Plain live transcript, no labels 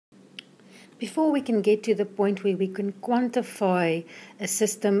Before we can get to the point where we can quantify a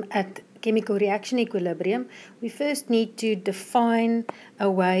system at chemical reaction equilibrium, we first need to define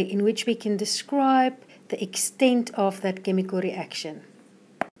a way in which we can describe the extent of that chemical reaction.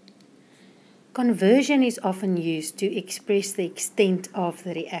 Conversion is often used to express the extent of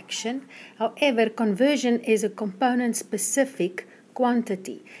the reaction. However, conversion is a component-specific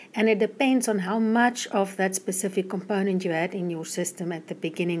quantity, and it depends on how much of that specific component you had in your system at the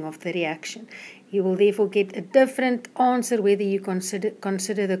beginning of the reaction. You will therefore get a different answer whether you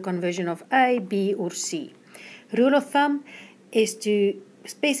consider the conversion of A, B, or C. Rule of thumb is to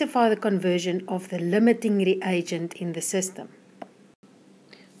specify the conversion of the limiting reagent in the system.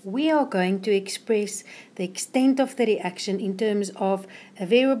 We are going to express the extent of the reaction in terms of a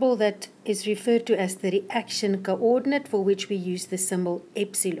variable that is referred to as the reaction coordinate, for which we use the symbol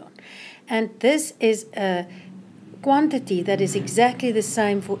epsilon. And this is a quantity that is exactly the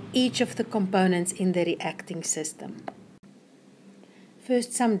same for each of the components in the reacting system.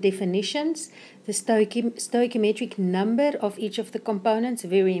 First, some definitions. The stoichiometric number of each of the components,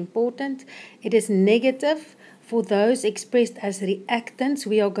 very important. It is negative. For those expressed as reactants,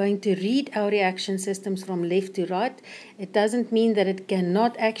 we are going to read our reaction systems from left to right. It doesn't mean that it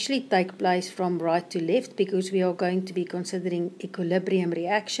cannot actually take place from right to left, because we are going to be considering equilibrium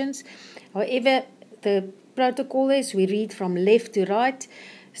reactions. However, the protocol is we read from left to right.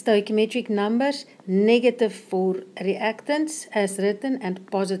 Stoichiometric numbers, negative for reactants as written and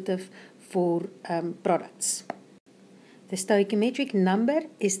positive for products. The stoichiometric number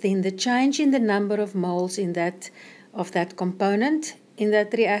is then the change in the number of moles of that component in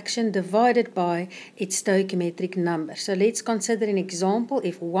that reaction divided by its stoichiometric number. So let's consider an example.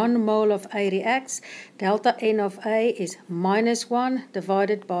 If 1 mole of A reacts, delta N of A is -1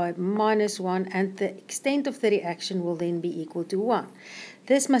 divided by -1, and the extent of the reaction will then be equal to 1.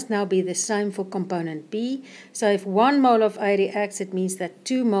 This must now be the same for component B. So if 1 mole of A reacts, it means that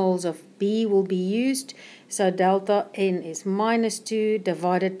 2 moles of B will be used. So delta N is -2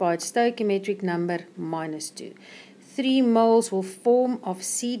 divided by its stoichiometric number, -2. 3 moles will form of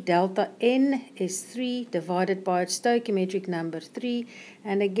C. Delta N is 3 divided by its stoichiometric number, 3.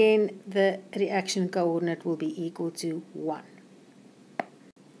 And again, the reaction coordinate will be equal to 1.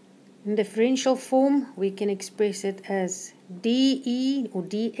 In differential form, we can express it as dE or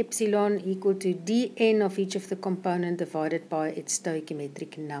d epsilon equal to dN of each of the component divided by its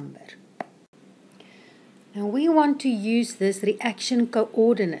stoichiometric number. Now we want to use this reaction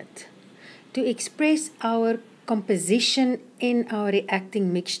coordinate to express our composition in our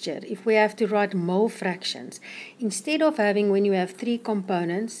reacting mixture. If we have to write mole fractions, instead of having, when you have 3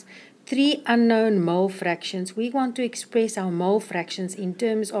 components, 3 unknown mole fractions, we want to express our mole fractions in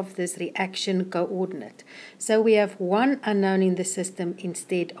terms of this reaction coordinate. So we have 1 unknown in the system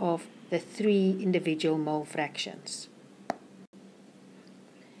instead of the 3 individual mole fractions.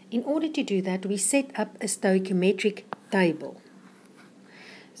 In order to do that, we set up a stoichiometric table.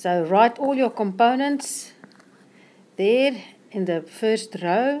 So write all your components there in the first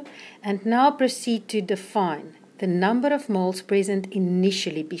row, and now proceed to define the number of moles present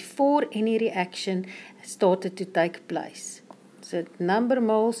initially before any reaction started to take place. So number of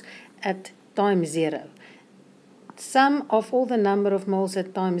moles at time 0. Sum of all the number of moles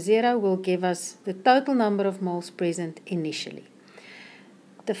at time 0 will give us the total number of moles present initially.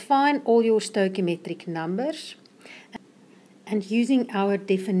 Define all your stoichiometric numbers, and using our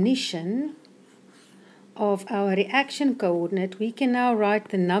definition of our reaction coordinate, we can now write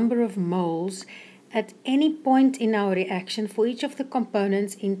the number of moles at any point in our reaction for each of the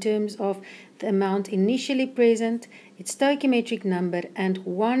components in terms of the amount initially present, its stoichiometric number, and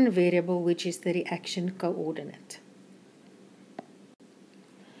 1 variable, which is the reaction coordinate.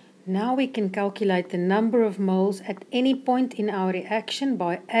 Now we can calculate the number of moles at any point in our reaction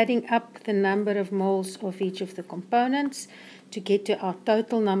by adding up the number of moles of each of the components to get to our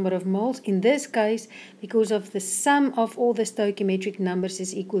total number of moles. In this case, because of the sum of all the stoichiometric numbers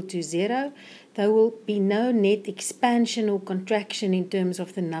is equal to 0, there will be no net expansion or contraction in terms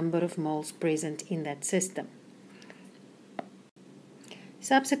of the number of moles present in that system.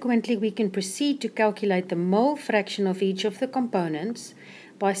 Subsequently, we can proceed to calculate the mole fraction of each of the components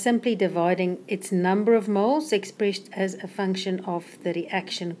by simply dividing its number of moles, expressed as a function of the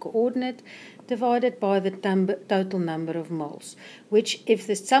reaction coordinate, divided by the total number of moles, which, if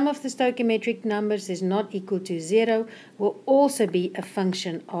the sum of the stoichiometric numbers is not equal to 0, will also be a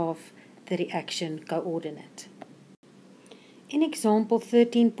function of the reaction coordinate. In example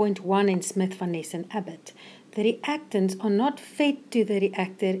 13.1 in Smith, Van Ness and Abbott, the reactants are not fed to the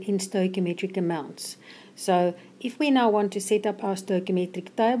reactor in stoichiometric amounts. So If we now want to set up our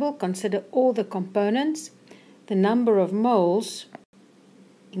stoichiometric table, consider all the components, the number of moles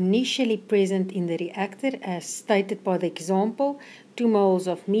initially present in the reactor as stated by the example, 2 moles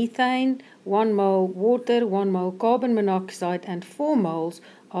of methane, 1 mole water, 1 mole carbon monoxide and 4 moles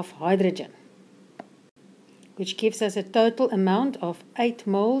of hydrogen, which gives us a total amount of 8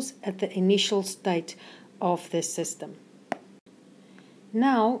 moles at the initial state of the system.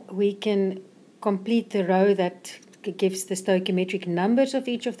 Now we can complete the row that gives the stoichiometric numbers of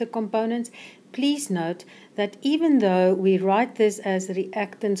each of the components. Please note that even though we write this as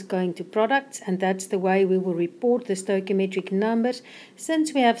reactants going to products, and that's the way we will report the stoichiometric numbers,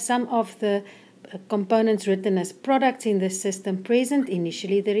 since we have some of the components written as products in the system present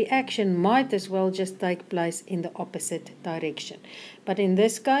initially, the reaction might as well just take place in the opposite direction. But in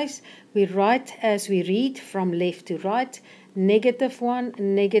this case, we write as we read from left to right, -1,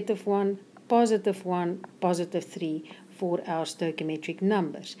 -1, +1, +3 for our stoichiometric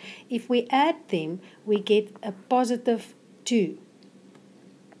numbers. If we add them, we get a +2.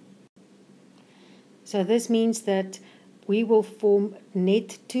 So this means that we will form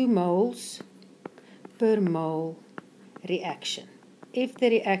net 2 moles per mole reaction if the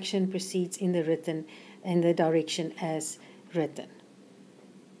reaction proceeds in the direction as written.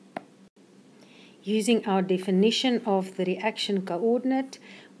 Using our definition of the reaction coordinate,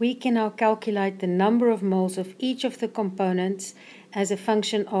 we can now calculate the number of moles of each of the components as a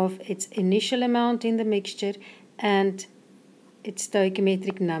function of its initial amount in the mixture and its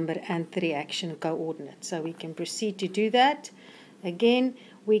stoichiometric number and the reaction coordinate. So we can proceed to do that. Again,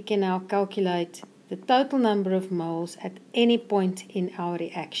 we can now calculate the total number of moles at any point in our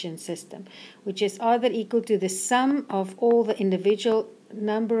reaction system, which is either equal to the sum of all the individual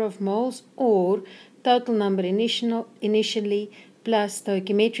number of moles or total number initially plus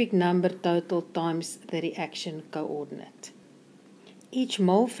stoichiometric number total times the reaction coordinate. Each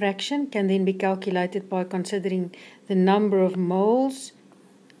mole fraction can then be calculated by considering the number of moles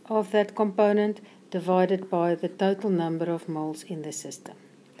of that component divided by the total number of moles in the system.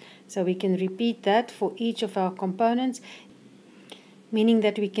 So we can repeat that for each of our components, meaning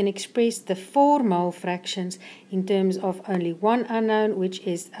that we can express the 4 mole fractions in terms of only one unknown, which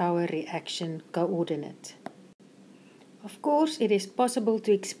is our reaction coordinate. Of course, it is possible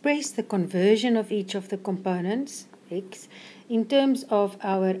to express the conversion of each of the components, x, in terms of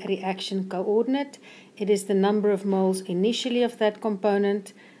our reaction coordinate. It is the number of moles initially of that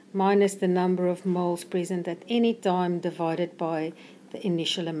component minus the number of moles present at any time divided by the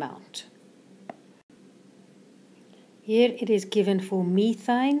initial amount. Here it is given for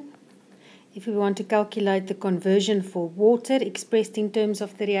methane. If we want to calculate the conversion for water expressed in terms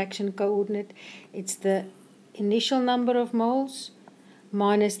of the reaction coordinate, it's the initial number of moles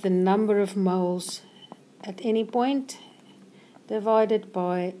minus the number of moles at any point divided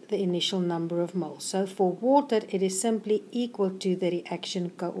by the initial number of moles. So for water, it is simply equal to the reaction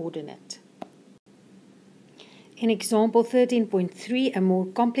coordinate. In example 13.3, a more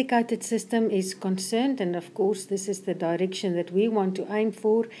complicated system is concerned, and of course this is the direction that we want to aim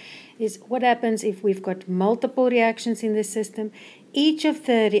for, is what happens if we've got multiple reactions in the system. Each of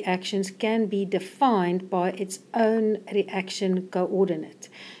the reactions can be defined by its own reaction coordinate.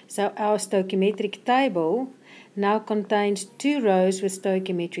 So our stoichiometric table now contains 2 rows with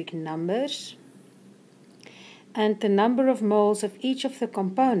stoichiometric numbers, and the number of moles of each of the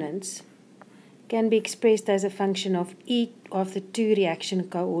components can be expressed as a function of each of the 2 reaction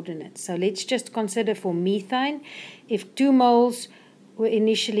coordinates. So let's just consider for methane, if 2 moles were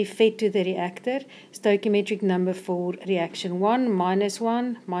initially fed to the reactor, stoichiometric number for reaction 1,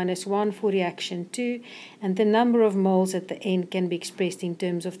 -1 for reaction 2, and the number of moles at the end can be expressed in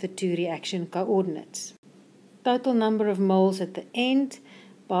terms of the 2 reaction coordinates. Total number of moles at the end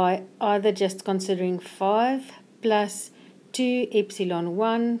by either just considering 5 plus 2 epsilon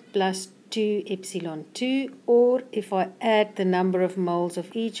 1 plus 2 epsilon 2, or if I add the number of moles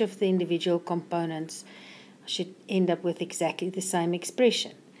of each of the individual components, I should end up with exactly the same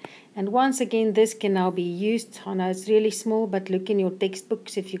expression. And once again, this can now be used, I know it's really small, but look in your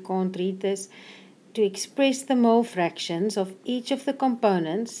textbooks if you can't read this, to express the mole fractions of each of the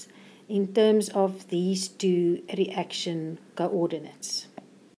components in terms of these 2 reaction coordinates.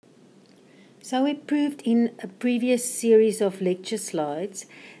 So we proved in a previous series of lecture slides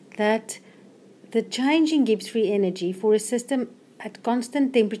that the change in Gibbs free energy for a system at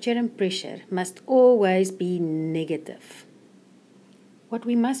constant temperature and pressure must always be negative. What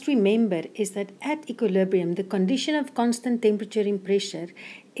we must remember is that at equilibrium, the condition of constant temperature and pressure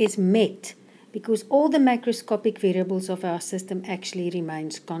is met because all the macroscopic variables of our system actually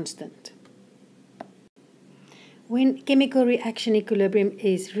remains constant. When chemical reaction equilibrium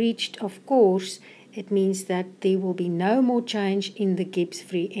is reached, of course, it means that there will be no more change in the Gibbs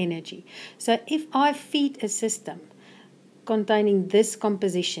free energy. So if I feed a system containing this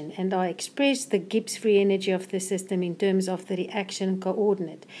composition and I express the Gibbs free energy of the system in terms of the reaction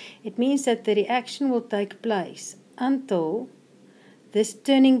coordinate, it means that the reaction will take place until this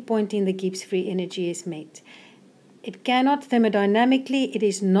turning point in the Gibbs free energy is met. It cannot thermodynamically, it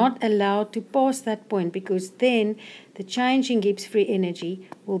is not allowed to pass that point, because then the change in Gibbs free energy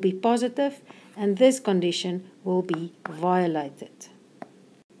will be positive and this condition will be violated.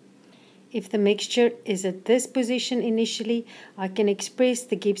 If the mixture is at this position initially, I can express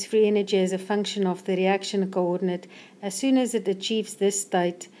the Gibbs free energy as a function of the reaction coordinate. As soon as it achieves this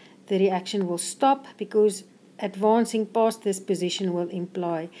state, the reaction will stop, because advancing past this position will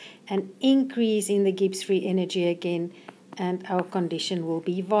imply an increase in the Gibbs free energy again, and our condition will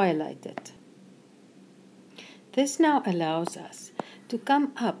be violated. This now allows us to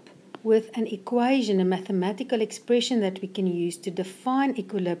come up with an equation, a mathematical expression that we can use to define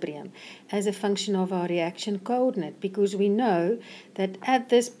equilibrium as a function of our reaction coordinate, because we know that at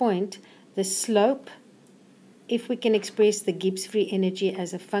this point the slope, if we can express the Gibbs free energy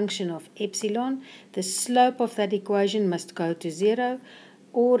as a function of epsilon, the slope of that equation must go to 0,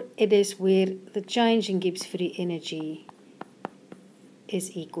 or it is where the change in Gibbs free energy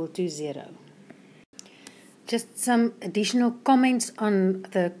is equal to 0. Just some additional comments on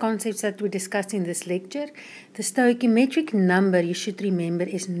the concepts that we discussed in this lecture. The stoichiometric number, you should remember,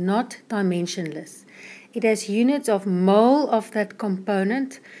 is not dimensionless. It has units of mole of that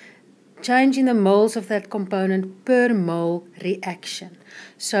component, change in the moles of that component per mole reaction.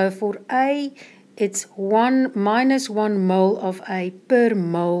 So for A, it's minus 1 mole of A per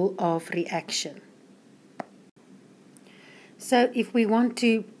mole of reaction. So if we want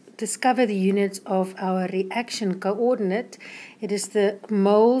to discover the units of our reaction coordinate, it is the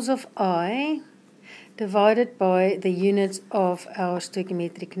moles of I divided by the units of our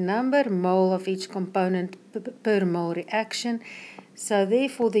stoichiometric number, mole of each component per mole reaction. So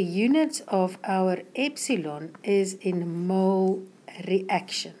therefore the units of our epsilon is in mole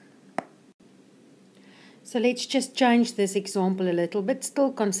reaction. So let's just change this example a little bit.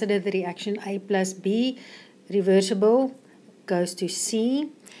 Still consider the reaction A plus B, reversible, goes to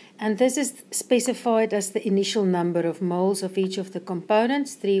C. And this is specified as the initial number of moles of each of the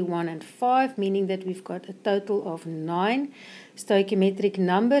components, 3, 1, and 5, meaning that we've got a total of 9 stoichiometric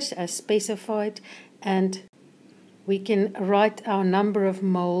numbers as specified, and we can write our number of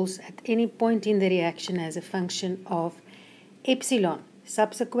moles at any point in the reaction as a function of epsilon.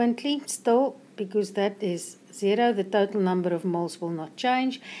 Subsequently, still, because that is 0, the total number of moles will not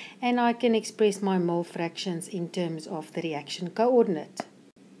change, and I can express my mole fractions in terms of the reaction coordinate.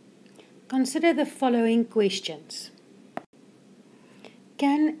 Consider the following questions.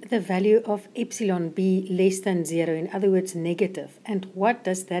 Can the value of epsilon be less than 0, in other words negative, and what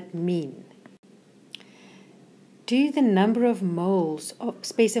does that mean? Do the number of moles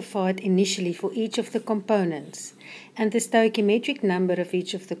specified initially for each of the components and the stoichiometric number of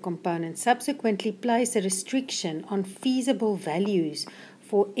each of the components subsequently place a restriction on feasible values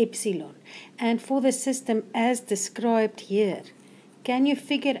for epsilon and for the system as described here? Can you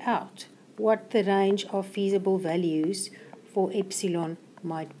figure out what the range of feasible values for epsilon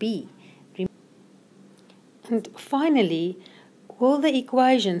might be? And finally, will the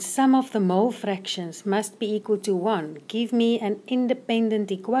equation sum of the mole fractions must be equal to 1 give me an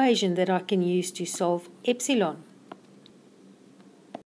independent equation that I can use to solve epsilon?